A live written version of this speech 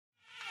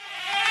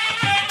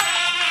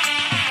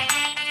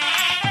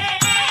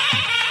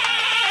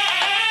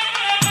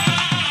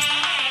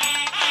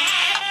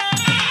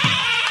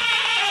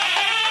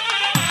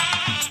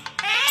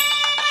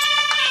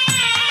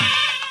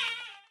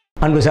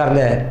அன்பு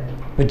சார்ந்த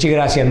விருச்சிக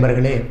ராசி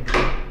அன்பர்களே,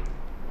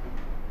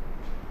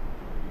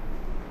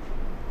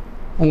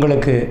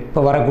 உங்களுக்கு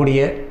இப்போ வரக்கூடிய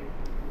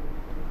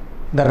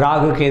இந்த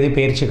ராகு கேது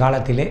பெயர்ச்சி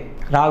காலத்திலே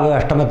ராகு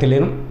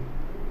அஷ்டமத்திலும்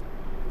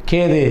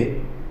கேது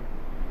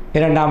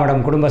 2ஆம்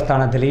இடம்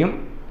குடும்பஸ்தானத்திலையும்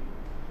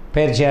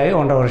பயிற்சியாகி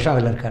 1.5 வருஷம்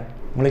அதில் இருக்கார்.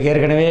 உங்களுக்கு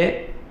ஏற்கனவே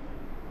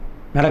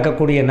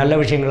நடக்கக்கூடிய நல்ல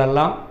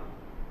விஷயங்களெல்லாம்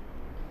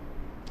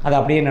அது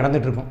அப்படியே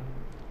நடந்துகிட்ருக்கும்.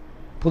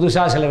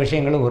 புதுசாக சில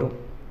விஷயங்களும் வரும்.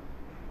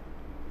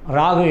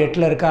 ராகு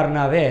 8ல்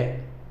இருக்காருனாவே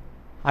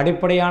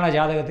அடிப்படையான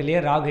ஜாதகத்திலேயே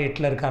ராகு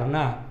 8ல்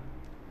இருக்காருன்னா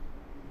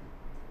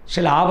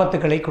சில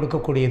ஆபத்துக்களை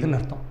கொடுக்கக்கூடியதுன்னு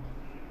அர்த்தம்.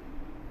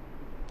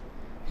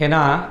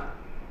 ஏன்னா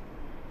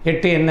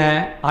 8 என்ன?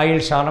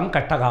 ஆயுள் சாலம்,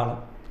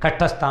 கட்டகாலம்,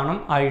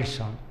 கட்டஸ்தானம், ஆயுள்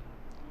சாலம்.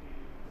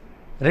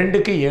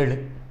 2க்கு 7,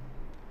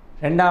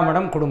 2ஆம்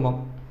இடம் குடும்பம்,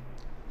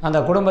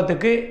 அந்த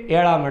குடும்பத்துக்கு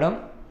 7ஆம் இடம்,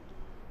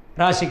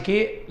 ராசிக்கு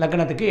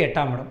லக்னத்துக்கு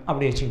 8ஆம் இடம்.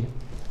 அப்படி வச்சுங்க.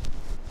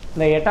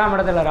 இந்த 8ஆம்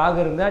இடத்துல ராகு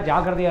இருந்தால்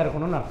ஜாக்கிரதையாக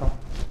இருக்கணும்னு அர்த்தம்.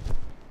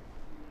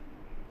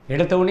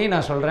 எடுத்தவுடனே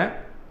நான் சொல்கிறேன்,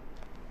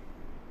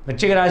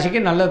 விருச்சிக ராசிக்கு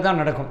நல்லது தான்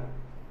நடக்கும்,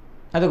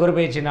 அது குரு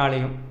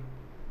பயிற்சினாலையும்.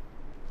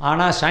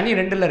 ஆனால் சனி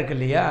 2ல் இருக்கு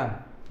இல்லையா?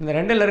 இந்த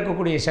 2ல்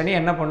இருக்கக்கூடிய சனி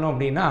என்ன பண்ணும்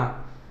அப்படின்னா,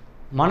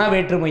 மன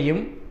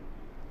வேற்றுமையும்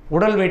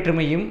உடல்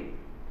வேற்றுமையும்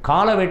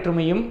கால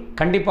வேற்றுமையும்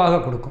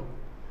கண்டிப்பாக கொடுக்கும்.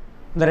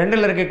 இந்த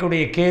 2ல்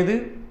இருக்கக்கூடிய கேது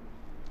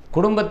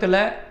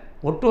குடும்பத்தில்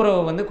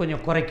ஒட்டுறவை வந்து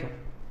கொஞ்சம் குறைக்கும்.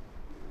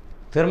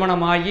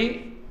 திருமணமாகி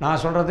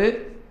நான் சொல்கிறது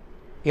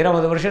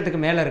 20 வருஷத்துக்கு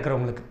மேலே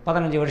இருக்கிறவங்களுக்கு,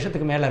 15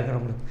 வருஷத்துக்கு மேலே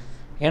இருக்கிறவங்களுக்கு.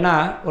 ஏன்னா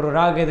ஒரு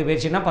ராகு கேது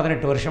பயிற்சின்னா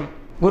 18 வருஷம்,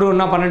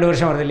 குருன்னா 12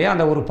 வருஷம் வருது இல்லையா?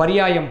 அந்த ஒரு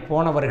பரியாயம்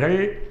போனவர்கள்,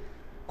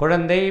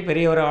 குழந்தை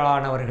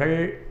பெரியவர்களானவர்கள்,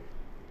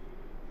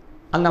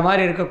 அந்த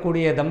மாதிரி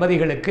இருக்கக்கூடிய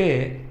தம்பதிகளுக்கு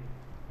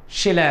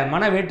சில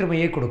மன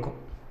வேற்றுமையை கொடுக்கும்.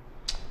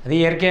 அது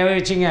இயற்கையாகவே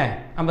வச்சுங்க.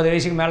 50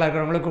 வயசுக்கு மேலே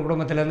இருக்கிறவங்களுக்கு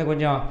குடும்பத்திலேருந்து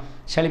கொஞ்சம்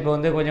சலிப்பு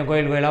வந்து கொஞ்சம்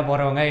கோயிலாக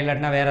போகிறவங்க,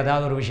 இல்லாட்டினா வேறு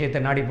ஏதாவது ஒரு விஷயத்தை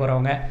நாடி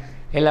போகிறவங்க,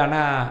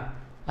 இல்லைன்னா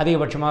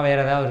அதிகபட்சமாக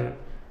வேறு ஏதாவது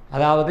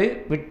அதாவது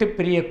விட்டு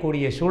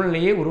பிரியக்கூடிய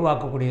சூழ்நிலையை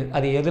உருவாக்கக்கூடியது.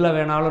 அது எதில்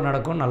வேணாலும்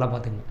நடக்கும். நல்லா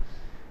பார்த்துங்க.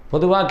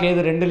 பொதுவாக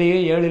கேது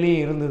 2லேயும்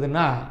 7லேயும்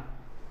இருந்ததுன்னா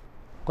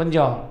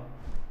கொஞ்சம்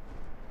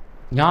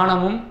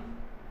ஞானமும்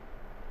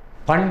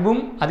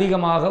பண்பும்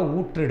அதிகமாக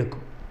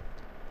ஊற்றெடுக்கும்.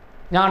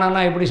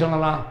 ஞானம்னா எப்படி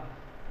சொல்லலாம்?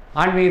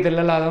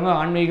 ஆன்மீகத்தில் இல்லாதவங்க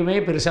ஆன்மீகமே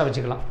பெருசாக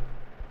வச்சுக்கலாம்.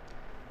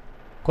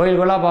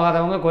 கோயிலாக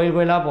போகாதவங்க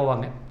கோயிலாக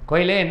போவாங்க.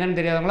 கோயிலே என்னென்னு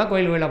தெரியாதவங்களாம்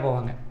கோயிலாக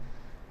போவாங்க.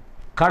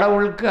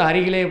 கடவுளுக்கு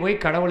அருகிலே போய்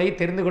கடவுளை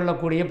தெரிந்து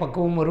கொள்ளக்கூடிய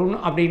பக்குவம் வரும்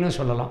அப்படின்னு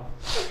சொல்லலாம்.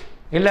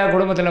 இல்லை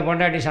குடும்பத்தில்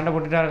பொண்டாட்டி சண்டை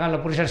போட்டுகிட்டே இருக்கான், இல்லை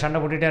புருஷன் சண்டை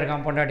போட்டுகிட்டே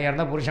இருக்கான், பொண்டாட்டியாக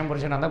இருந்தால்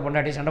புருஷனாக இருந்தால்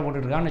பொண்டாட்டி சண்டை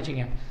போட்டுருக்கான்னு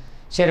வச்சுங்க.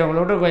 சரி, உங்களை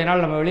விட்டு கொஞ்ச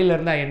நாள் நம்ம வெளியில்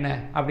இருந்தால் என்ன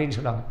அப்படின்னு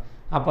சொல்லுவாங்க.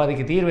 அப்போ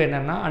அதுக்கு தீர்வு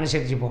என்னென்னா,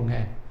 அனுசரித்து போங்க.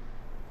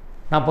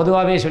 நான்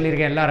பொதுவாகவே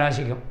சொல்லியிருக்கேன் எல்லா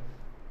ராசிக்கும்,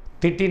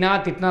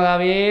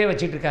 திட்டினதாகவே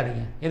வச்சுட்டு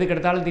இருக்காதீங்க, எதுக்கு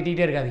எடுத்தாலும்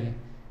திட்டிகிட்டே இருக்காதீங்க,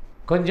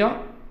 கொஞ்சம்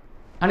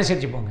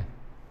அனுசரித்து போங்க.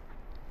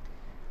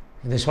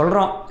 இது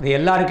சொல்கிறோம், இது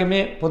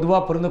எல்லாருக்குமே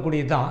பொதுவாக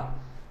பொருந்தக்கூடியது தான்.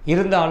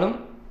 இருந்தாலும்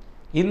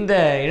இந்த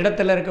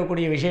இடத்துல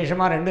இருக்கக்கூடிய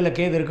விசேஷமாக 2ல்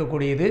கேது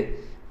இருக்கக்கூடியது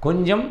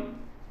கொஞ்சம்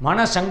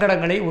மன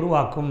சங்கடங்களை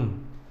உருவாக்கும்.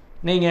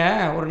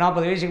 நீங்கள் ஒரு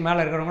 40 வயசுக்கு மேலே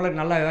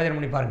இருக்கிறவங்களுக்கு நல்லா யோசனை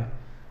பண்ணி பாருங்கள்.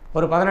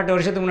 ஒரு 18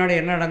 வருஷத்துக்கு முன்னாடி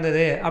என்ன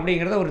நடந்தது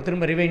அப்படிங்கிறத ஒரு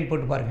திரும்ப ரிவைண்ட்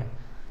போட்டு பாருங்கள்.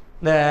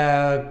 இந்த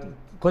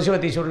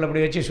கொசுவத்தி சூழல்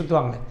அப்படி வச்சு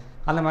சுற்றுவாங்களே,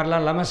 அந்த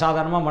மாதிரிலாம் இல்லாமல்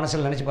சாதாரணமாக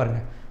மனசில் நினச்சி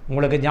பாருங்கள்.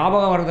 உங்களுக்கு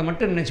ஞாபகம் வர்றதை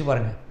மட்டும் நினச்சி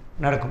பாருங்கள்,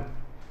 நடக்கும்.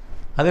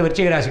 அது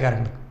விருச்சிக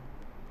ராசிக்காரங்களுக்கு.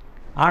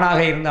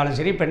 ஆணாக இருந்தாலும்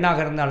சரி, பெண்ணாக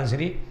இருந்தாலும்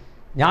சரி,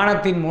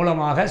 ஞானத்தின்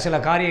மூலமாக சில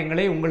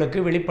காரியங்களை உங்களுக்கு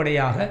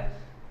வெளிப்படையாக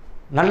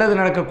நல்லது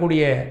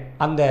நடக்கக்கூடிய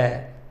அந்த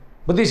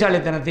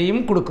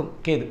புத்திசாலித்தனத்தையும் கொடுக்கும்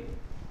கேது.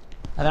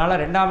 அதனால்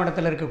 2ஆம்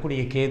இடத்தில்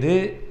இருக்கக்கூடிய கேது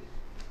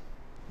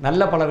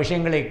நல்ல பல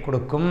விஷயங்களை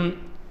கொடுக்கும்.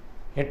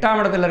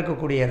 8ஆம் இடத்தில்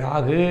இருக்கக்கூடிய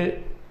ராகு,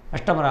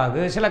 அஷ்டம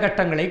ராகு, சில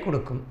கட்டங்களை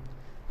கொடுக்கும்.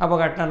 அப்போ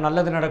கட்டம்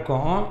நல்லது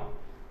நடக்கும்,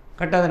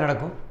 கெட்டது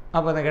நடக்கும்.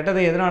 அப்போ அந்த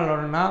கெட்டது எதனால்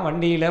வரணும்னா,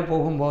 வண்டியில்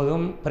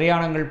போகும்போதும்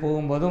பிரயாணங்கள்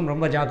போகும்போதும்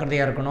ரொம்ப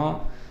ஜாக்கிரதையாக இருக்கணும்.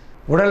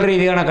 உடல்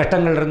ரீதியான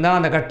கஷ்டங்கள் இருந்தால்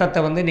அந்த கஷ்டத்தை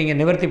வந்து நீங்கள்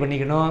நிவர்த்தி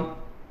பண்ணிக்கணும்.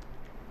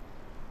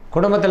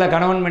 குடும்பத்தில்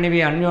கணவன் மனைவி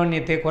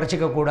அந்யோன்யத்தை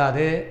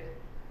குறைச்சிக்கக்கூடாது.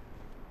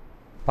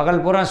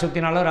 பகல் பூரா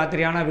சுற்றினாலும்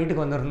ராத்திரியான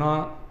வீட்டுக்கு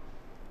வந்துடணும்.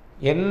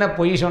 என்ன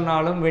பொய்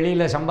சொன்னாலும்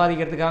வெளியில்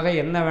சம்பாதிக்கிறதுக்காக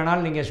என்ன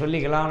வேணாலும் நீங்கள்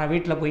சொல்லிக்கலாம், ஆனால்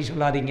வீட்டில் பொய்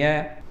சொல்லாதீங்க.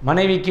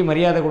 மனைவிக்கு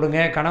மரியாதை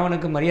கொடுங்க,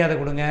 கணவனுக்கு மரியாதை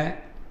கொடுங்க.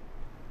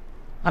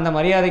 அந்த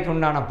மரியாதைக்கு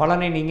உண்டான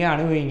பலனை நீங்கள்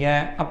அனுபவிங்க.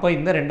 அப்போ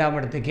இந்த 2ஆம்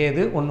இடத்துக்கு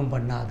கேது ஒன்றும்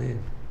பண்ணாது.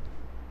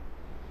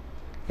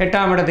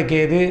 8ஆம் இடத்துக்கு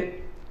கேது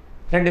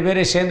 2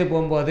 பேரும் சேர்ந்து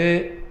போகும்போது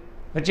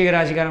விருச்சிக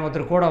ராசிக்காரங்க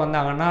ஒருத்தர் கூட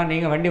வந்தாங்கன்னா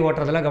நீங்கள் வண்டி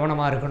ஓட்டுறதுல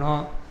கவனமாக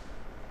இருக்கணும்.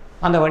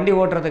 அந்த வண்டி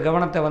ஓட்டுறது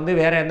கவனத்தை வந்து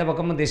வேறு எந்த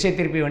பக்கமும் திசை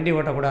திருப்பி வண்டி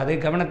ஓட்டக்கூடாது.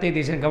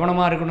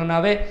 கவனமாக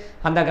இருக்கணுன்னாவே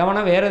அந்த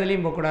கவனம் வேறு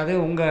எதுலேயும் போகக்கூடாது,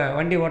 உங்கள்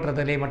வண்டி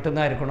ஓட்டுறதுலேயே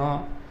மட்டும்தான் இருக்கணும்.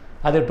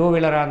 அது 2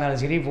 வீலராக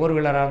இருந்தாலும் சரி, 4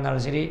 வீலராக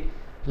இருந்தாலும் சரி,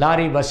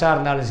 லாரி பஸ்ஸாக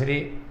இருந்தாலும் சரி.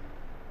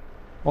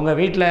 உங்கள்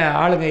வீட்டில்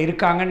ஆளுங்க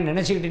இருக்காங்கன்னு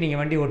நினச்சிக்கிட்டு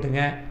நீங்கள் வண்டி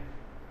ஓட்டுங்க.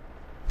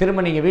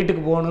 திரும்ப நீங்கள்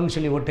வீட்டுக்கு போகணுன்னு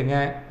சொல்லி ஓட்டுங்க.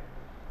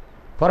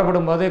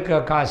 புறப்படும் போது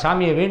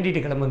சாமியை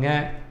வேண்டிட்டு கிளம்புங்க.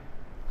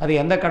 அது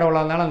எந்த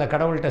கடவுளாக இருந்தாலும் அந்த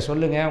கடவுள்கிட்ட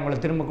சொல்லுங்கள், உங்களை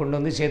திரும்ப கொண்டு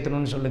வந்து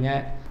சேர்த்தணும்னு சொல்லுங்கள்.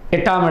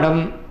 8ஆம்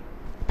இடம்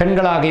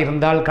பெண்களாக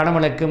இருந்தால்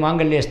கணவனுக்கு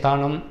மாங்கல்ய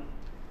ஸ்தானம்,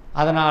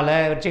 அதனால்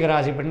விருச்சிக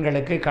ராசி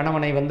பெண்களுக்கு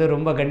கணவனை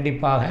ரொம்ப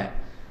கண்டிப்பாக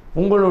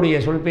உங்களுடைய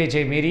சொல்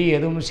பேச்சை மீறி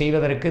எதுவும்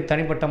செய்வதற்கு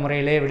தனிப்பட்ட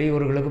முறையிலே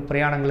வெளியூர்களுக்கு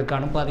பிரயாணங்களுக்கு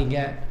அனுப்பாதீங்க.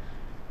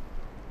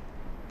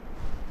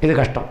 இது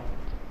கஷ்டம்.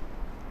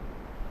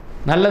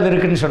 நல்லது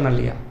இருக்குதுன்னு சொன்னேன்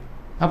இல்லையா?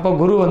 அப்போ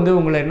குரு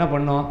உங்களை என்ன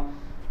பண்ணும்,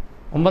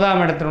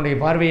 9ஆம் இடத்தினுடைய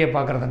பார்வையை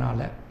பார்க்குறதுனால,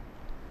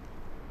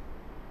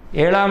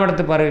 7ஆம்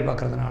இடத்து பார்வை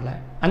பார்க்குறதுனால,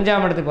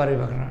 5ஆம் இடத்து பார்வை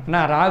பார்க்குறதுனால,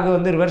 ஏன்னா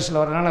ராகு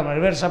ரிவர்ஸில் வரனால நம்ம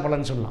ரிவர்ஸாக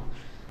பலன்னு சொல்லலாம்.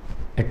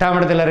 8ஆம்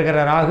இடத்துல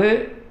இருக்கிற ராகு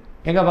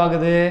எங்கே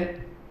பார்க்குது,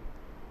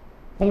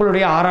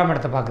 உங்களுடைய 6ஆம்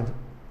இடத்தை பார்க்குது.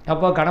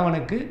 அப்போ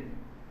கணவனுக்கு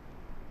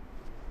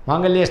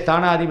மாங்கல்ய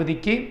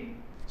ஸ்தானாதிபதிக்கு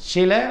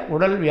சில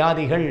உடல்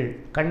வியாதிகள்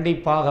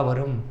கண்டிப்பாக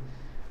வரும்.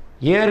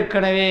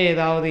 ஏற்கனவே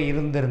ஏதாவது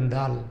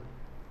இருந்திருந்தால்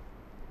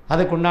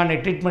அதுக்குண்டான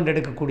ட்ரீட்மெண்ட்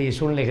எடுக்கக்கூடிய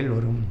சூழ்நிலைகள்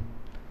வரும்.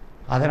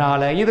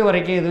 அதனால் இது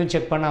வரைக்கும் எதுவும்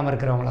செக் பண்ணாமல்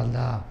இருக்கிறவங்களா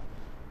இருந்தால்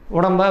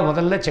உடம்பை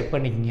முதல்ல செக்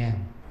பண்ணிக்கங்க.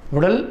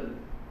 உடல்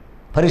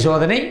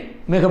பரிசோதனை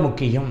மிக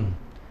முக்கியம்.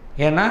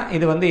 ஏன்னா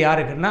இது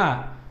யாருக்குன்னா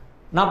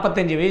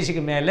 45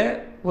 வயசுக்கு மேலே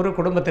ஒரு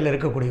குடும்பத்தில்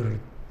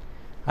இருக்கக்கூடியவர்கள்.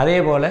 அதே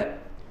போல்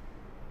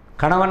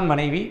கணவன்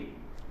மனைவி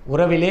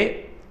உறவிலே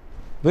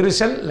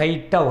விரிசல்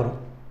லைட்டாக வரும்.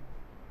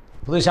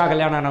 புதுசாக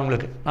கல்யாணம்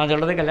ஆனவங்களுக்கு, நான்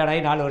சொல்கிறது கல்யாணம்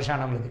ஆகி 4 வருஷம்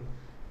ஆனவங்களுக்கு,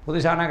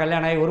 புதுசான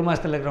கல்யாணம் ஆகி 1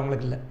 மாதத்தில்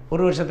இருக்கிறவங்களுக்கு இல்லை,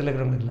 1 வருஷத்தில்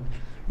இருக்கிறவங்களுக்கு இல்லை,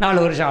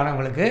 4 வருஷம்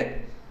ஆனவங்களுக்கு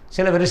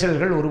சில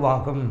விரிசல்கள்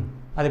உருவாகும்.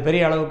 அது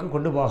பெரிய அளவுக்கு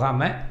கொண்டு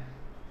போகாமல்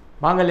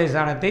மாங்கல்ய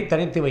ஸ்தானத்தை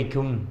தனித்து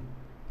வைக்கும்,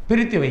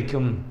 பிரித்து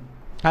வைக்கும்.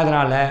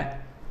 அதனால்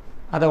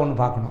அதை ஒன்று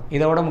பார்க்கணும்.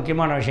 இதோட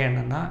முக்கியமான விஷயம்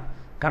என்னென்னா,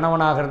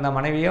 கணவனாக இருந்த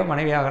மனைவியோ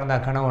மனைவியாக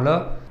இருந்தால் கணவனோ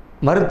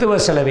மருத்துவ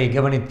செலவை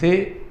கவனித்து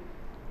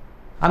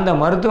அந்த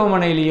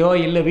மருத்துவமனையிலேயோ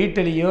இல்லை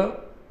வீட்டிலேயோ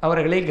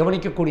அவர்களை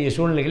கவனிக்கக்கூடிய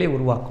சூழ்நிலைகளை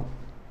உருவாக்கும்.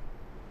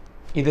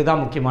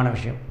 இதுதான் முக்கியமான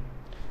விஷயம்.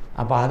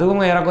 அப்போ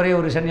அதுவும் ஏறக்குறைய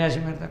ஒரு சன்னியாசி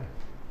மாதிரி தான்.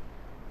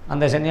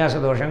 அந்த சன்னியாச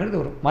தோஷங்கிறது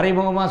ஒரு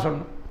மறைமுகமாக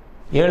சொல்லணும்.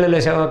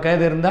 7ல்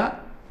கேது இருந்தால்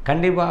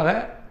கண்டிப்பாக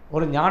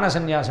ஒரு ஞான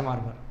சன்னியாசமாக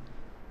இருப்பார்.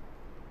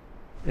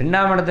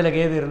 2ஆம் இடத்துல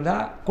கேது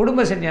இருந்தால்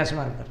குடும்ப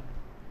சன்னியாசமாக இருப்பார்.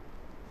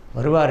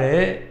 வருவார்,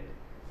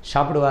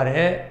 சாப்பிடுவார்,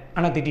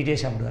 ஆனால் திட்டிகிட்டே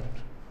சாப்பிடுவார்.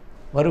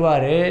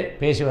 வருவார்,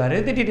 பேசுவார்,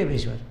 திட்டிகிட்டே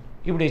பேசுவார்.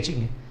 இப்படி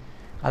வச்சுங்க.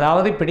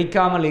 அதாவது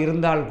பிடிக்காமல்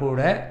இருந்தால் கூட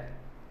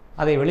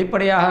அதை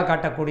வெளிப்படையாக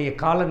காட்டக்கூடிய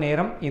கால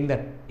நேரம்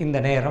இந்த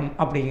நேரம்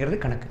அப்படிங்கிறது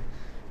கணக்கு.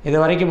 இது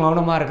வரைக்கும்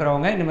மௌனமாக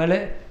இருக்கிறவங்க இனிமேல்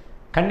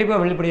கண்டிப்பாக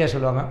வெளிப்படையாக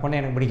சொல்லுவாங்க, உடனே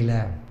எனக்கு பிடிக்கல.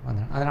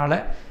 அதனால்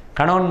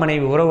கணவன்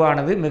மனைவி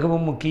உறவானது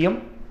மிகவும் முக்கியம்.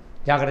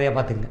 ஜாக்கிரதையாக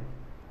பார்த்துங்க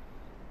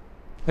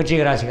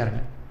விருச்சிக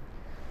ராசிக்காரங்க.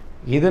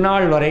 இது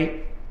நாள் வரை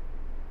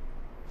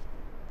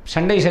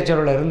சண்டை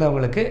சச்சரவில்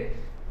இருந்தவங்களுக்கு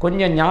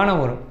கொஞ்சம்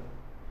ஞானம் வரும்.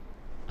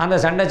 அந்த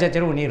சண்டை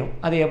சச்சரவு நீரும்.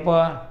 அது எப்போ,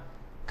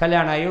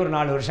 கல்யாணம் ஆகி ஒரு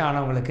 4 வருஷம்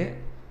ஆனவங்களுக்கு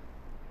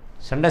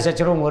சண்டை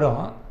சச்சரவும்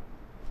வரும்.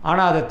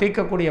 ஆனால் அதை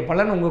தீர்க்கக்கூடிய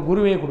பலன் உங்கள்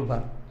குருவே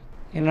கொடுப்பார்.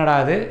 என்னடா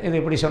இது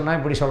இப்படி சொன்னால்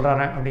இப்படி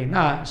சொல்கிறானே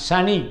அப்படின்னா,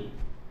 சனி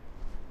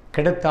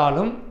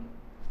கெடுத்தாலும்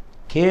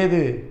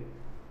கேது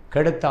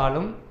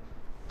கெடுத்தாலும்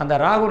அந்த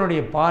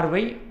ராகுனுடைய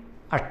பார்வை,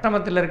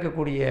 அஷ்டமத்தில்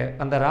இருக்கக்கூடிய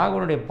அந்த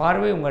ராகுனுடைய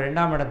பார்வை உங்கள்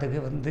 2ஆம்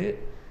இடத்துக்கு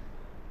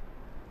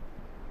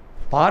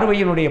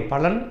பார்வையினுடைய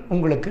பலன்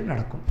உங்களுக்கு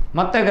நடக்கும்.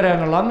 மற்ற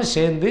கிரகங்கள்லாம்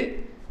சேர்ந்து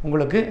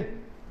உங்களுக்கு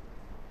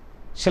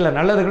சில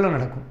நல்லதுகளும்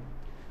நடக்கும்.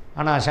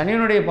 ஆனால்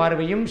சனியினுடைய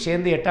பார்வையும்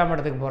சேர்ந்து 8ஆம்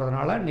இடத்துக்கு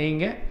போகிறதுனால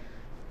நீங்கள்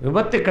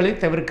விபத்துக்களை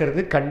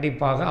தவிர்க்கிறது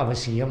கண்டிப்பாக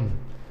அவசியம்.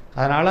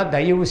 அதனால்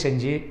தயவு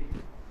செஞ்சு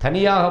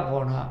தனியாக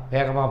போனால்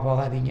வேகமாக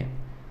போகாதீங்க.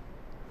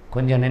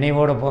 கொஞ்சம்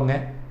நினைவோடு போங்க,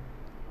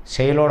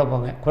 செயலோடு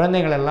போங்க.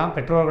 குழந்தைகளெல்லாம்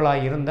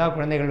பெற்றோர்களாக இருந்தால்,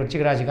 குழந்தைகள்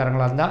விருச்சிக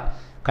ராசிக்காரங்களாக இருந்தால்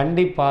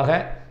கண்டிப்பாக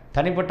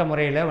தனிப்பட்ட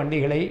முறையில்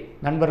வண்டிகளை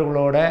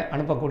நண்பர்களோடு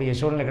அனுப்பக்கூடிய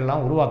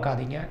சூழ்நிலைகள்லாம்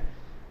உருவாக்காதீங்க.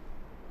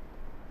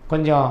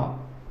 கொஞ்சம்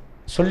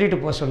சொல்லிட்டு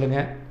போக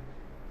சொல்லுங்கள்.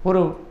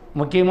 ஒரு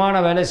முக்கியமான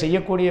வேலை,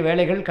 செய்யக்கூடிய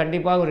வேலைகள்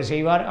கண்டிப்பாக ஒரு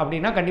செய்வார்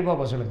அப்படின்னா கண்டிப்பாக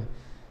போக சொல்லுங்கள்.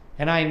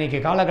 ஏன்னா இன்றைக்கி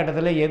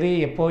காலகட்டத்தில் எது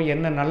எப்போ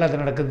என்ன நல்லது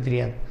நடக்குதுன்னு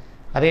தெரியாது.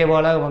 அதே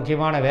போல்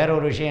முக்கியமான வேற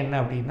ஒரு விஷயம் என்ன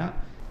அப்படின்னா,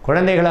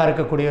 குழந்தைகளாக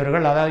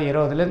இருக்கக்கூடியவர்கள், அதாவது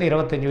 20லேருந்து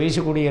 25 வயசு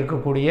கூடிய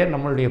இருக்கக்கூடிய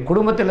நம்மளுடைய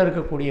குடும்பத்தில்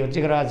இருக்கக்கூடிய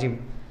விருச்சிக ராசி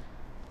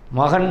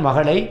மகன்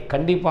மகளை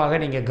கண்டிப்பாக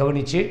நீங்கள்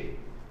கவனித்து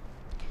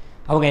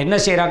அவங்க என்ன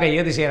செய்கிறாங்க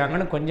ஏது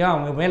செய்கிறாங்கன்னு கொஞ்சம்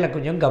அவங்க மேலே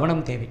கொஞ்சம்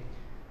கவனம் தேவை.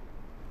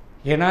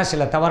 ஏன்னா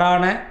சில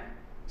தவறான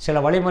சில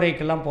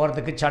வழிமுறைக்கெல்லாம்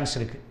போகிறதுக்கு சான்ஸ்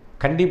இருக்குது.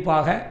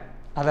 கண்டிப்பாக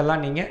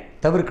அதெல்லாம் நீங்கள்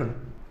தவிர்க்கணும்.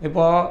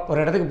 இப்போது ஒரு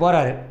இடத்துக்கு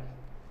போகிறாரு,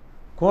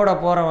 கூட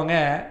போகிறவங்க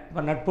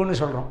இப்போ நட்புன்னு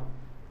சொல்கிறோம்.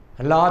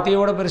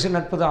 எல்லாத்தையோட பெருசு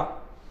நட்பு தான்,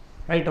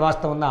 ரைட்டு,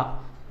 வாஸ்தவம் தான்.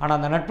 ஆனால்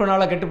அந்த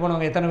நட்புனால் கெட்டு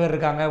போனவங்க எத்தனை பேர்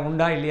இருக்காங்க,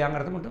 உண்டா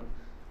இல்லையாங்கிறது மட்டும்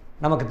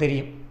நமக்கு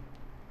தெரியும்.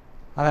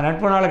 அந்த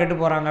நட்புனால் கெட்டு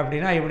போகிறாங்க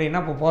அப்படின்னா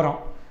எப்படின்னா, இப்போ போகிறோம்,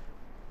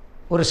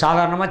 ஒரு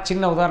சாதாரணமாக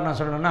சின்ன உதாரணம்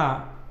சொல்லணும்னா,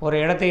 ஒரு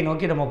இடத்தை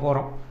நோக்கி நம்ம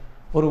போகிறோம்,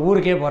 ஒரு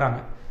ஊருக்கே போகிறாங்க.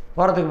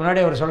 போகிறதுக்கு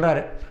முன்னாடி அவர்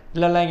சொல்கிறாரு,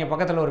 இல்லை இங்கே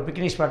பக்கத்தில் ஒரு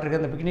பிக்னிக் ஸ்பாட்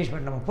இருக்குது, அந்த பிக்னிக்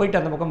ஸ்பாட் நம்ம போயிட்டு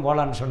அந்த பக்கம்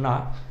போகலான்னு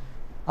சொன்னால்,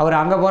 அவர்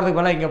அங்கே போகிறதுக்கு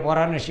பதிலாக இங்கே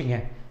போகிறான்னு வச்சுங்க,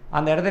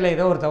 அந்த இடத்துல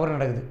ஏதோ ஒரு தவறு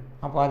நடக்குது.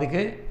 அப்போ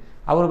அதுக்கு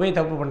அவர் போய்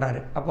தப்பு பண்ணுறாரு.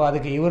 அப்போ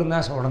அதுக்கு இவர்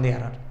தான்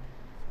உடந்தையாரார்.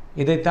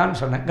 இதைத்தான்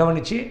சொன்னேன்,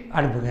 கவனித்து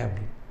அனுப்புங்க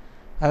அப்படின்னு.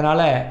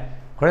 அதனால்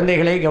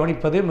குழந்தைகளை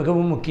கவனிப்பது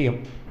மிகவும் முக்கியம்.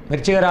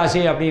 விருச்சிக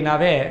ராசி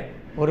அப்படின்னாவே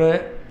ஒரு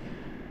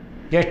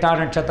ஜேஷ்டா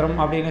நட்சத்திரம்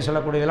அப்படின்னு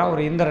சொல்லக்கூடியதெல்லாம்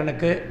ஒரு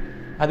இந்திரனுக்கு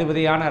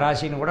அதிபதியான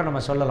ராசின்னு கூட நம்ம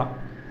சொல்லலாம்.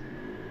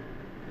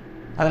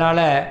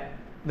 அதனால்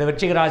இந்த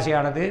விருச்சிக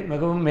ராசியானது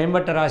மிகவும்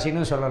மேம்பட்ட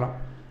ராசின்னு சொல்லலாம்.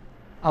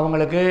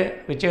 அவங்களுக்கு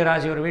விருச்சிக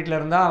ராசி ஒரு வீட்டில்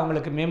இருந்தால்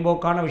அவங்களுக்கு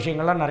மேம்போக்கான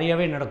விஷயங்கள்லாம்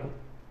நிறையவே நடக்கும்.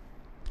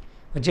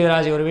 விருச்சிக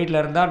ராசி ஒரு வீட்டில்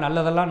இருந்தால்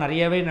நல்லதெல்லாம்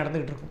நிறையவே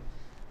நடந்துக்கிட்டு இருக்கும்.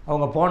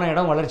 அவங்க போன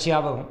இடம்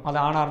வளர்ச்சியாகும். அது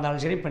ஆணாக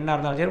இருந்தாலும் சரி பெண்ணாக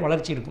இருந்தாலும் சரி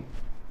வளர்ச்சி இருக்கும்.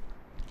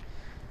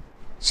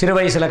 சிறு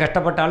வயசில்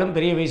கஷ்டப்பட்டாலும்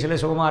பெரிய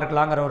வயசில் சுகமாக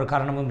இருக்கலாங்கிற ஒரு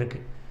காரணமும்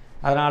இருக்குது.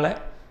 அதனால்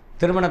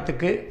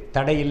திருமணத்துக்கு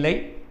தடை இல்லை,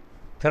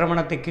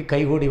 திருமணத்துக்கு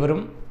கைகூடி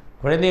வரும்,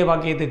 குழந்தை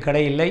பாக்கியத்துக்கு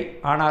கடை இல்லை.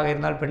 ஆணாக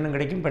இருந்தால் பெண்ணும்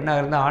கிடைக்கும்,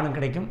 பெண்ணாக இருந்தால் ஆணும்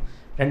கிடைக்கும்.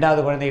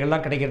 2வது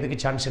குழந்தைகள்லாம் கிடைக்கிறதுக்கு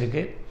சான்ஸ்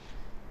இருக்குது.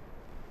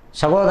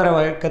 சகோதர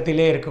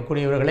வழக்கத்திலே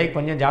இருக்கக்கூடியவர்களை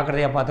கொஞ்சம்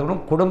ஜாக்கிரதையாக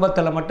பார்த்துக்கணும்.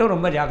 குடும்பத்தில் மட்டும்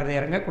ரொம்ப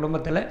ஜாக்கிரதையாக இருங்க.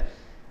 குடும்பத்தில்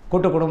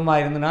கூட்டு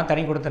குடும்பமாக இருந்துன்னா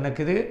தனி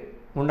கொடுத்தனுக்குது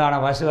உண்டான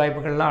வசதி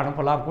வாய்ப்புகள்லாம்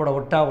அனுப்பலாம். கூட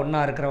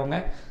ஒன்றா இருக்கிறவங்க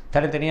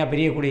தனித்தனியாக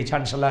பிரியக்கூடிய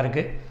சான்ஸ் எல்லாம்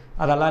இருக்குது.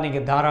 அதெல்லாம்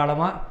நீங்கள்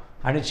தாராளமாக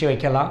அனுப்பிச்சி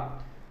வைக்கலாம்,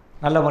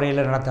 நல்ல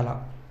முறையில் நடத்தலாம்.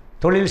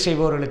 தொழில்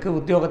செய்பவர்களுக்கு,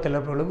 உத்தியோகத்தில்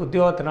இருப்பவர்களுக்கு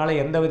உத்தியோகத்தினால்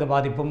எந்தவித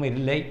பாதிப்பும்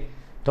இல்லை.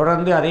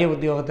 தொடர்ந்து அதே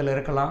உத்தியோகத்தில்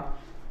இருக்கலாம்.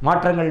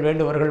 மாற்றங்கள்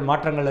வேண்டுபவர்கள்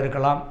மாற்றங்கள்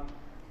இருக்கலாம்.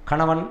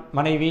 கணவன்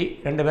மனைவி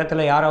 2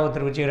 பேர்த்தில்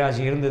யாராவது விருச்சிக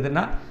ராசி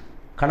இருந்ததுன்னா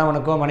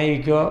கணவனுக்கோ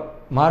மனைவிக்கோ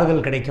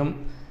மாறுதல் கிடைக்கும்.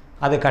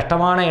 அது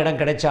கஷ்டமான இடம்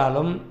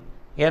கிடைச்சாலும்,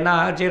 ஏன்னா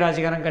விருச்சிக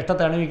ராசிக்காரன்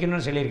கஷ்டத்தை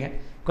அனுபவிக்கணும்னு சொல்லியிருக்கேன்.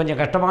 கொஞ்சம்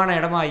கஷ்டமான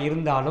இடமா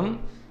இருந்தாலும்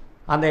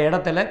அந்த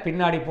இடத்துல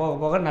பின்னாடி போக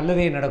போக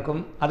நல்லதே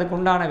நடக்கும்.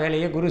 அதுக்குண்டான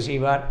வேலையை குரு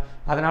செய்வார்.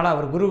 அதனால்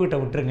அவர் குருக்கிட்ட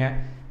விட்டுருங்க.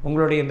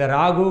 உங்களுடைய இந்த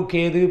ராகு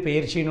கேது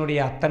பெயர்ச்சியினுடைய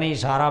அத்தனை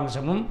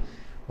சாராம்சமும்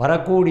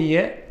இருக்கக்கூடிய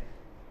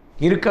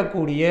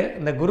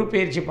இந்த குரு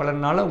பெயர்ச்சி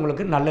பலனால்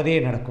உங்களுக்கு நல்லதே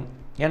நடக்கும்.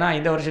 ஏன்னா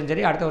இந்த வருஷம்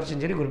சரி அடுத்த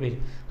வருஷம் சரி குரு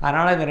பெயர்ச்சி.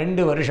 அதனால் இந்த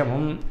 2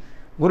 வருஷமும்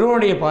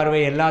குருவனுடைய பார்வை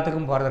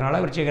எல்லாத்துக்கும்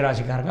போகிறதுனால விருச்சிக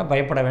ராசிக்காரங்க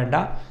பயப்பட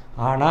வேண்டாம்.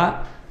 ஆனால்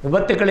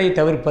விபத்துக்களை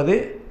தவிர்ப்பது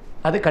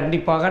அது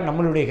கண்டிப்பாக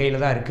நம்மளுடைய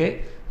கையில் தான் இருக்குது.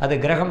 அது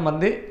கிரகம்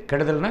வந்து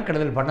கெடுதல்னால்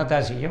கெடுதல்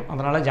பண்ணத்தான் செய்யும்.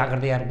 அதனால்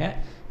ஜாக்கிரதையாக இருங்க,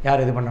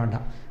 யாரும் இது பண்ண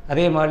வேண்டாம்.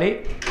 அதே மாதிரி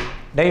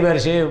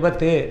டைவர்ஸு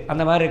விபத்து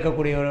அந்த மாதிரி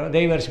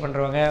டைவர்ஸ்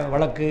பண்ணுறவங்க,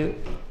 வழக்கு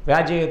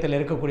வியாஜியத்தில்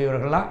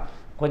இருக்கக்கூடியவர்கள்லாம்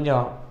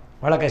கொஞ்சம்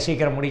வழக்கை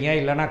சீக்கிரம் முடிங்க.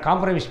 இல்லைனா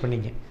காம்ப்ரமைஸ்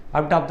பண்ணிங்க.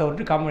 அப்டாப்தை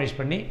விட்டு காம்ப்ரமைஸ்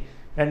பண்ணி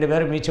 2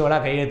 பேரும்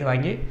மியூச்சுவலாக கையெழுத்து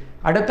வாங்கி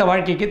அடுத்த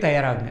வாழ்க்கைக்கு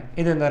தயாராகுங்க.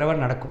 இது இந்த தடவை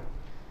நடக்கும்.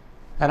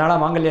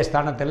 அதனால் மாங்கல்ய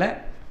ஸ்தானத்தில்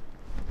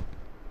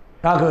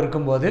ராகு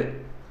இருக்கும்போது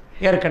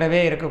ஏற்கனவே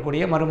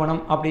இருக்கக்கூடிய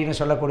மறுமணம் அப்படின்னு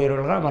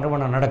சொல்லக்கூடியவர்களால்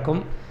மறுமணம்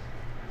நடக்கும்,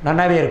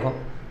 நல்லாவே இருக்கும்.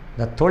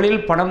 இந்த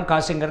தொழில் பணம்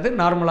காசுங்கிறது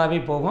நார்மலாகவே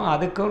போகும்.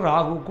 அதுக்கும்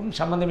ராகுவுக்கும்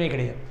சம்மந்தமே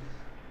கிடையாது.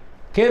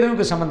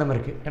 கேதுவுக்கு சம்மந்தம்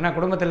இருக்குது. ஏன்னா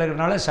குடும்பத்தில்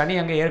இருக்கிறனால சனி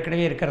அங்கே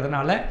ஏற்கனவே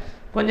இருக்கிறதுனால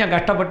கொஞ்சம்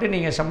கஷ்டப்பட்டு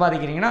நீங்கள்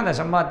சம்பாதிக்கிறீங்கன்னா அந்த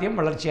சம்பாத்தியம்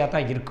வளர்ச்சியாக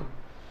தான் இருக்கும்.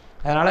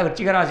 அதனால்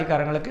விருச்சிக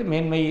ராசிக்காரங்களுக்கு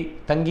மேன்மை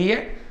தங்கிய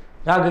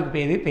ராகு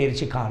கேது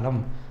பெயர்ச்சி காலம்.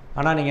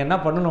 ஆனால் நீங்கள் என்ன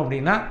பண்ணணும்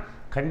அப்படின்னா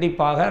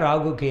கண்டிப்பாக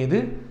ராகு கேது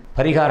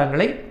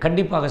பரிகாரங்களை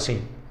கண்டிப்பாக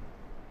செய்யும்.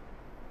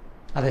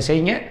 அதை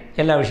செய்யுங்க.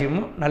 எல்லா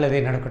விஷயமும் நல்லதே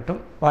நடக்கட்டும்.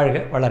 வாழ்க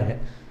வளர்க.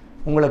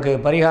 உங்களுக்கு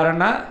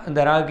பரிகாரம்னா இந்த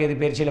ராகு கேது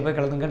பயிற்சியில் போய்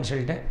கலந்துங்கன்னு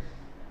சொல்லிட்டேன்.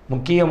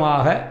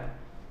 முக்கியமாக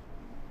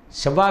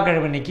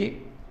செவ்வாய்க்கிழமை அன்னைக்கு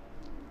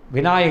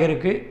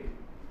விநாயகருக்கு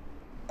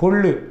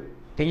கொள்ளு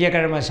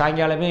திங்கக்கிழமை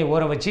சாயங்காலமே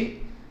ஊற வச்சு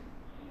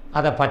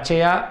அதை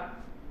பச்சையாக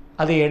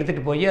அதை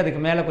எடுத்துகிட்டு போய் அதுக்கு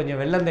மேலே கொஞ்சம்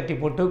வெல்லம் தட்டி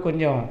போட்டு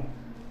கொஞ்சம்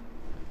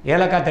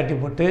ஏலக்காய் தட்டி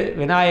போட்டு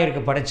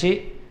விநாயகருக்கு படைச்சி,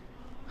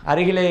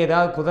 அருகிலே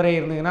ஏதாவது குதிரை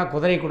இருந்ததுன்னா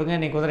குதிரை கொடுங்க.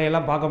 இன்றைக்கி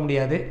குதிரையெல்லாம் பார்க்க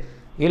முடியாது.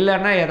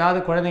 இல்லைன்னா ஏதாவது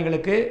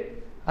குழந்தைங்களுக்கு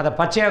அதை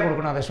பச்சையாக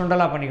கொடுக்கணும், அதை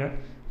சுண்டலாக பண்ணிக்கணும்.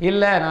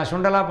 இல்லை நான்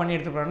சுண்டலாக பண்ணி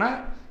எடுத்துக்கிறேன்னா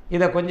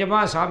இதை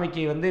கொஞ்சமாக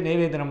சாமிக்கு வந்து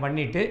நைவேத்தியம்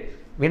பண்ணிவிட்டு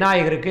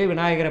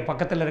விநாயகரை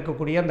பக்கத்தில்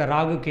இருக்கக்கூடிய அந்த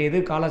ராகு கேது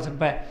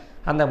காலசர்ப்ப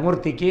அந்த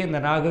மூர்த்திக்கு இந்த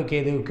ராகு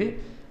கேதுவுக்கு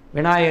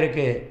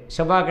விநாயகருக்கு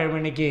செவ்வாய்க்கிழமை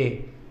அன்னைக்கு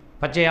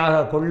பச்சையாக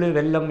கொள்ளு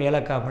வெல்லம்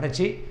ஏலக்காய்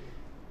படைச்சி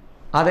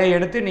அதை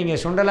எடுத்து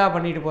நீங்கள் சுண்டலாக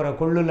பண்ணிட்டு போகிற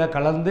கொள்ளில்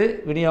கலந்து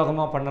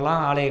விநியோகமாக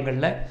பண்ணலாம்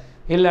ஆலயங்களில்.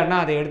 இல்லைன்னா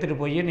அதை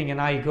எடுத்துகிட்டு போய் நீங்கள்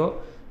நாய்க்கோ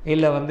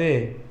இல்லை வந்து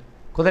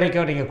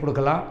குதிரைக்கோ நீங்கள்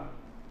கொடுக்கலாம்.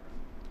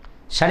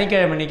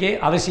 சனிக்கிழமை அன்றைக்கி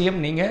அவசியம்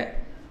நீங்கள்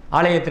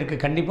ஆலயத்திற்கு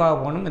கண்டிப்பாக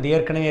போகணும். இது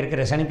ஏற்கனவே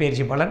இருக்கிற சனி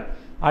பயிற்சி பலன்.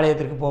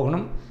 ஆலயத்திற்கு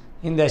போகணும்.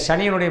 இந்த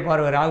சனியினுடைய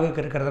பார்வை ராகுக்கு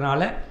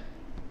இருக்கிறதுனால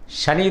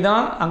சனி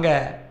தான் அங்கே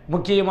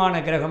முக்கியமான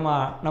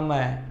கிரகமாக நம்ம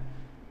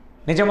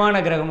நிஜமான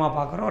கிரகமாக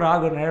பார்க்குறோம்.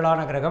 ராகு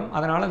நிழலான கிரகம்.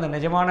 அதனால் அந்த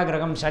நிஜமான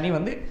கிரகம் சனி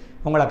வந்து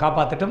உங்களை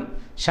காப்பாற்றட்டும்.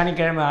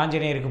 சனிக்கிழமை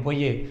ஆஞ்சநேயருக்கு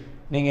போய்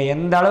நீங்கள்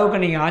எந்த அளவுக்கு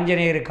நீங்கள்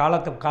ஆஞ்சநேயர்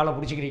காலை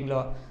பிடிச்சிக்கிறீங்களோ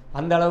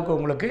அந்த அளவுக்கு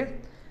உங்களுக்கு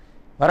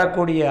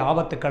வரக்கூடிய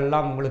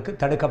ஆபத்துக்கள்லாம் உங்களுக்கு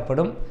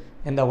தடுக்கப்படும்.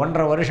 இந்த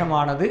 1.5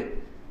 வருஷமானது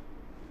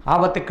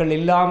ஆபத்துக்கள்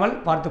இல்லாமல்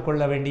பார்த்து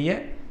கொள்ள வேண்டிய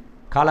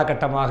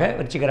காலகட்டமாக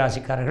விருச்சிக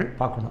ராசிக்காரர்கள்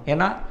பார்க்கணும்.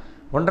 ஏன்னா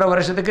 1.5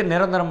 வருஷத்துக்கு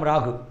நிரந்தரம்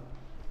ராகு.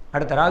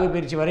 அடுத்த ராகு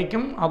பயிற்சி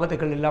வரைக்கும்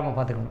ஆபத்துக்கள் இல்லாமல்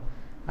பார்த்துக்கணும்.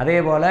 அதே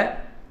போல்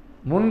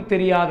முன்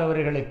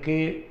தெரியாதவர்களுக்கு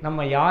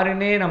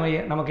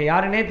நமக்கு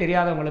யாருன்னே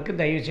தெரியாதவங்களுக்கு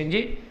தயவு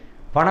செஞ்சு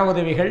பண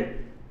உதவிகள்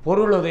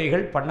பொருள்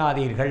உதவிகள்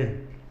பண்ணாதீர்கள்.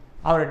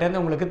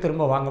 அவர்கிட்டருந்து உங்களுக்கு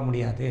திரும்ப வாங்க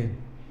முடியாது.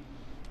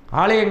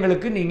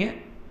 ஆலயங்களுக்கு நீங்கள்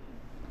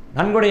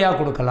நன்கொடையாக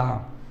கொடுக்கலாம்.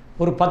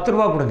 ஒரு 10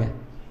 ரூபா கொடுங்க,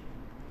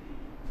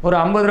 ஒரு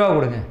 50 ரூபா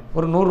கொடுங்க,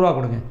 ஒரு 100 ரூபா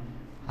கொடுங்க.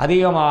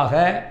 அதிகமாக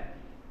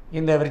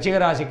இந்த விருச்சிக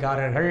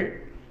ராசிக்காரர்கள்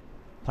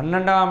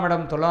 12ஆம்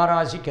இடம்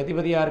துளாராசிக்கு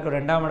அதிபதியாக இருக்கிற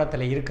 2ஆம்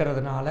இடத்துல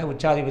இருக்கிறதுனால,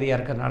 உச்சாதிபதியாக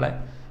இருக்கிறதுனால,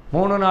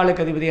 3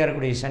 நாளுக்கு அதிபதியாக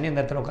இருக்கக்கூடிய சனி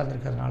இந்த இடத்துல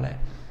உட்காந்துருக்கிறதுனால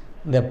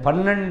இந்த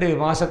 12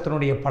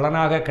 மாதத்தினுடைய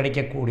பலனாக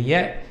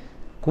கிடைக்கக்கூடிய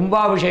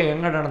கும்பாபிஷேகம்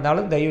எங்கே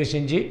நடந்தாலும் தயவு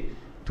செஞ்சு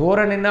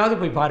தூர நின்னாவது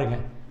போய்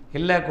பாருங்கள்.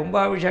 இல்லை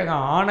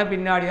கும்பாபிஷேகம் ஆன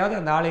பின்னாடியாவது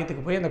அந்த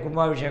ஆலயத்துக்கு போய் அந்த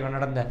கும்பாபிஷேகம்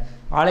நடந்த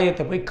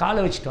ஆலயத்தை போய் காலை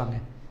வச்சுட்டு வாங்க.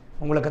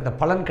 உங்களுக்கு அந்த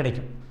பலன்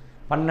கிடைக்கும்.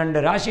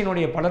 12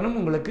 ராசியினுடைய பலனும்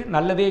உங்களுக்கு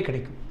நல்லதே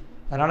கிடைக்கும்.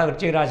 அதனால்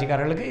விருச்சிக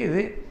ராசிக்காரர்களுக்கு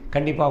இது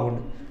கண்டிப்பாக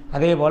உண்டு.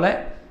 அதே போல்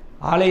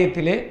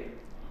ஆலயத்திலே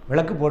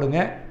விளக்கு போடுங்க,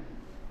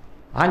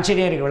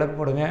 ஆஞ்சநேயருக்கு விளக்கு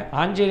போடுங்க,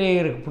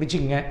 ஆஞ்சநேயருக்கு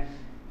பிடிச்சிங்க.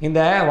 இந்த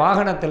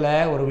வாகனத்தில்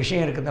ஒரு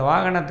விஷயம் இருக்குது. இந்த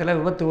வாகனத்தில்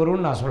விபத்து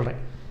வரும்னு நான் சொல்கிறேன்.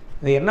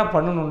 இது என்ன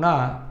பண்ணணுன்னா,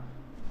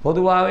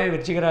 பொதுவாகவே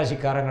விருச்சிக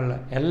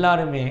ராசிக்காரங்களில்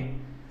எல்லாருமே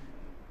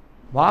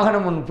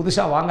வாகனம் ஒன்று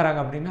புதுசாக வாங்குகிறாங்க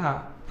அப்படின்னா,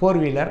 4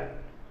 வீலர்,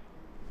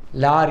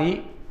 லாரி,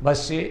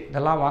 பஸ்ஸு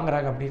இதெல்லாம்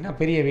வாங்குகிறாங்க அப்படின்னா,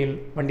 பெரிய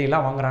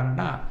வண்டியெல்லாம்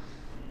வாங்குகிறாங்கன்னா,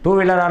 2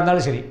 வீலராக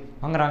இருந்தாலும் சரி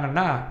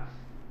வாங்குகிறாங்கன்னா,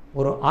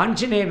 ஒரு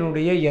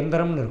ஆஞ்சநேயனுடைய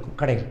எந்திரம்னு இருக்கும்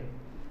கடையில்.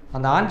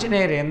 அந்த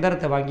ஆஞ்சநேயர்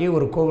எந்திரத்தை வாங்கி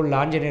ஒரு கோவிலில்,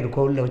 ஆஞ்சநேயர்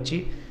கோவிலில் வச்சு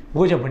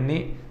பூஜை பண்ணி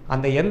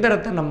அந்த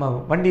எந்திரத்தை நம்ம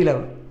வண்டியில்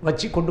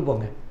வச்சு கொண்டு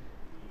போங்க.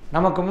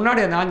 நமக்கு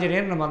முன்னாடி அந்த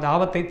ஆஞ்சநேயர் நம்ம அந்த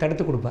ஆபத்தை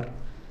தடுத்து கொடுப்பார்.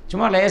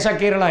 சும்மா லேசாக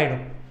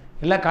கீறலாகிடும்,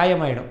 இல்லை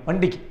காயமாகிடும்,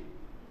 வண்டிக்கு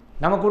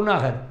நமக்கு ஒன்றும்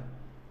ஆகாது.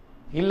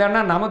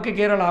 இல்லைன்னா நமக்கு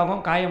கீறல்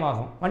ஆகும்,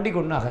 காயமாகும், வண்டிக்கு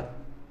ஒன்றும் ஆகாது.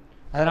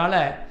 அதனால்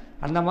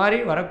அந்த மாதிரி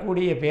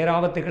வரக்கூடிய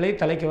பேராபத்துக்களை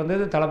தலைக்கு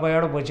வந்தது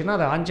தலைப்பையோடு போச்சுன்னா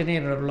அது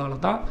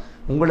ஆஞ்சநேயர்களால் தான்.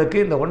 உங்களுக்கு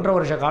இந்த 1.5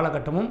 வருஷ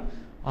காலகட்டமும்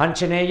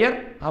ஆஞ்சநேயர்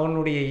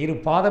அவனுடைய 2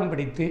 பாதம்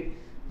பிடித்து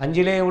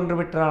அஞ்சிலே ஒன்று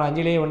விற்றான்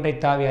அஞ்சிலே ஒன்றை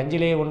தாவி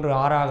அஞ்சிலே ஒன்று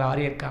ஆறாக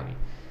ஆரியற்காவி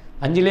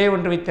அஞ்சிலே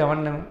ஒன்று வைத்து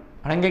அவன்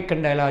அணங்கை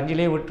கண்ட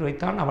அஞ்சிலே ஒன்று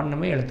வைத்தான் அவன்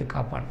நம்மை எழுத்து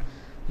காப்பான்.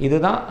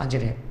 இதுதான்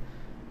ஆஞ்சநேயர்.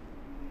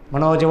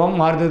 மனோஜவம்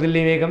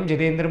மாருதில்லி வேகம்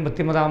ஜிதேந்திரம்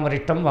புத்திமதாம்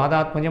வரிஷ்டம்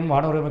வாதாத்மஜம்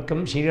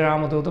வானூரமிக்கம்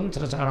ஸ்ரீராமதூதம்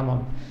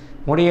சிரசானமம்.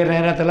 முடிய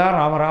நேரத்தில்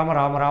ராம ராம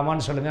ராம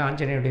ராமான்னு சொல்லுங்கள்.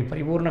 ஆஞ்சநேயருடைய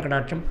பரிபூர்ண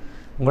கடாட்சம்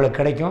உங்களுக்கு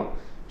கிடைக்கும்.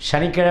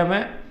 சனிக்கிழமை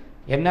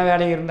என்ன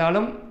வேலை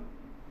இருந்தாலும்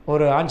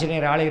ஒரு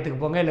ஆஞ்சநேயர் ஆலயத்துக்கு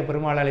போங்க, இல்லை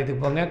பெருமாள்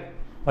ஆலயத்துக்கு போங்க,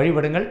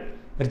 வழிபடுங்கள்.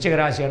 விருச்சிக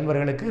ராசி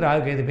அன்பர்களுக்கு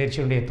ராகு கேது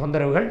பயிற்சியுடைய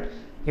தொந்தரவுகள்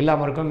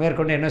இல்லாமல் இருக்கும்.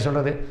 மேற்கொண்டு என்ன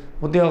சொல்கிறது,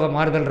 உத்தியோக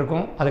மாறுதல்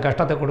இருக்கும், அது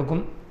கஷ்டத்தை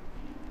கொடுக்கும்.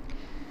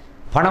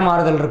 பண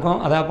மாறுதல் இருக்கும்.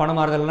 அதாவது பண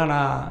மாறுதல்னால்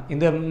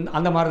நான்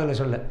அந்த மாறுதலை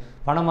சொல்ல,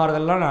 பண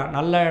மாறுதல்லாம் நான்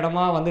நல்ல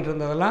இடமா வந்துட்டு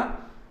இருந்ததெல்லாம்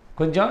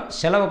கொஞ்சம்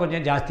செலவை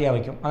கொஞ்சம் ஜாஸ்தியாக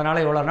வைக்கும்.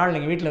 அதனால் இவ்வளோ நாள்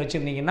நீங்கள் வீட்டில்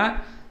வச்சுருந்தீங்கன்னா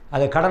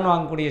அது கடன்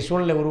வாங்கக்கூடிய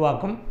சூழ்நிலை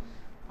உருவாக்கும்.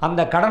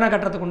 அந்த கடனை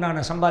கட்டுறதுக்கு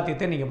உண்டான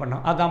சம்பாத்தியத்தை நீங்கள்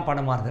பண்ணணும். அதுதான்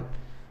பண மாறுதல்.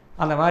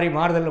 அந்த மாதிரி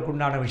மாறுதலுக்கு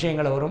உண்டான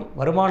விஷயங்கள் வரும்,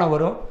 வருமானம்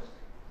வரும்.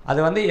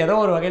 அது ஏதோ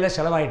ஒரு வகையில்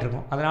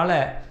செலவாகிட்ருக்கும். அதனால்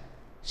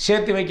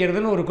சேர்த்து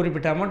வைக்கிறதுன்னு ஒரு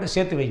குறிப்பிட்ட அமௌண்ட்டை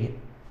சேர்த்து வைங்க.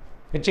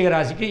 விருச்சிக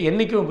ராசிக்கு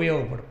என்றைக்கும்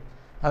உபயோகப்படும்.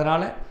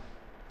 அதனால்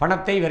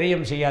பணத்தை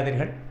விரயம்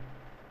செய்யாதீர்கள்.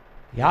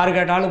 யார்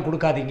கேட்டாலும்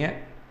கொடுக்காதீங்க.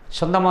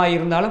 சொந்தமாக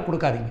இருந்தாலும்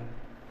கொடுக்காதீங்க.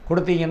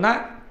 கொடுத்தீங்கன்னா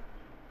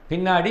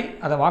பின்னாடி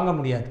அதை வாங்க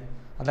முடியாது.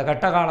 அந்த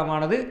கட்ட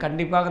காலமானது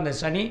கண்டிப்பாக அந்த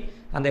சனி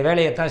அந்த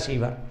வேலையை தான்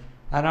செய்வார்.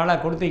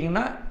 அதனால்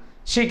கொடுத்தீங்கன்னா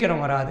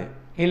சீக்கிரம் வராது,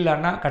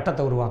 இல்லைன்னா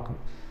கட்டத்தை உருவாக்கும்.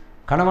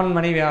 கணவன்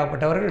மனைவி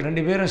ஆகப்பட்டவர்கள்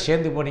 2 பேரும்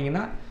சேர்ந்து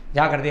போனீங்கன்னா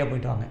ஜாக்கிரதையாக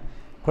போயிட்டு வாங்க.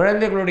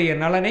 குழந்தைகளுடைய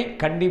நலனை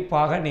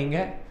கண்டிப்பாக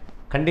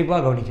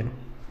கவனிக்கணும்.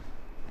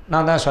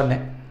 நான் தான்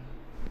சொன்னேன்,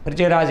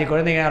 விருச்சிக ராசி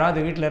குழந்தைங்க யாராவது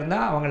வீட்டில்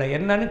இருந்தால் அவங்கள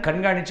என்னன்னு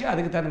கண்காணித்து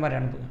அதுக்கு தகுந்த மாதிரி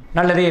அனுப்புங்க.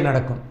 நல்லதே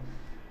நடக்கும்.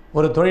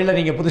 ஒரு தொழிலை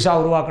நீங்கள்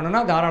புதுசாக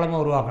உருவாக்கணுன்னா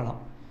தாராளமாக உருவாக்கலாம்.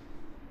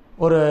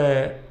 ஒரு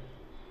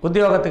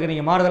உத்தியோகத்துக்கு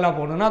நீங்கள் மாறுதலாக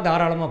போகணுன்னா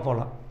தாராளமாக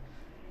போகலாம்.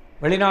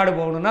 வெளிநாடு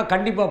போகணுன்னா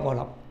கண்டிப்பாக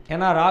போகலாம்.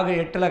 ஏன்னா ராகு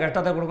 8ல்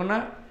கஷ்டத்தை கொடுக்குன்னா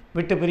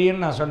விட்டு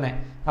பிரியுன்னு நான் சொன்னேன்.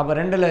 அப்போ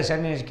 2ல்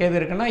சனி கேது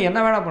இருக்குன்னா என்ன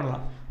வேணால்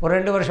பண்ணலாம். ஒரு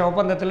 2 வருஷம்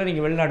ஒப்பந்தத்தில்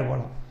நீங்கள் வெளிநாடு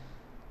போகலாம்,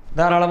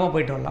 தாராளமாக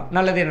போயிட்டு வரலாம்.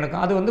 நல்லதே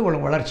நடக்கும். அது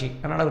உங்களுக்கு வளர்ச்சி.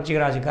 அதனால் விருச்சிக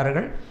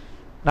ராசிக்காரர்கள்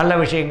நல்ல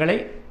விஷயங்களை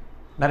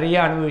நிறைய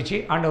அனுபவித்து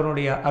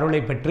ஆண்டவனுடைய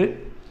அருளை பெற்று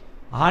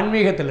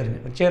ஆன்மீகத்தில் இருந்து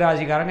விருச்சிக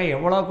ராசிக்காரங்க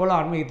எவ்வளோக்குள்ள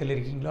ஆன்மீகத்தில்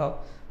இருக்கீங்களோ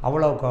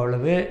அவ்வளோக்கு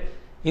அவ்வளவு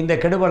இந்த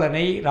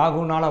கெடுபலனை,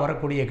 ராகுனால்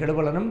வரக்கூடிய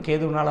கெடுபலனும்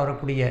கேதுவினால்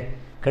வரக்கூடிய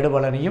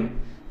கெடுபலனையும்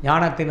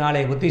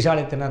ஞானத்தினாலே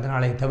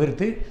புத்திசாலித்தனத்தினாலே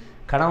தவிர்த்து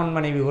கணவன்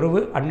மனைவி உறவு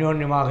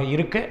அந்யோன்யமாக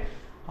இருக்க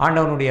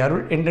ஆண்டவனுடைய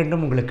அருள்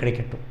என்றென்றும் உங்களுக்கு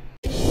கிடைக்கட்டும்.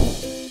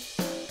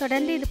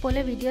 தொடர்ந்து இது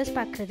போல வீடியோஸ்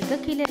பார்க்குறதுக்கு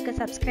கீழே இருக்க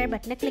சப்ஸ்கிரைப்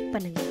பட்டனை கிளிக்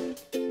பண்ணுங்கள்.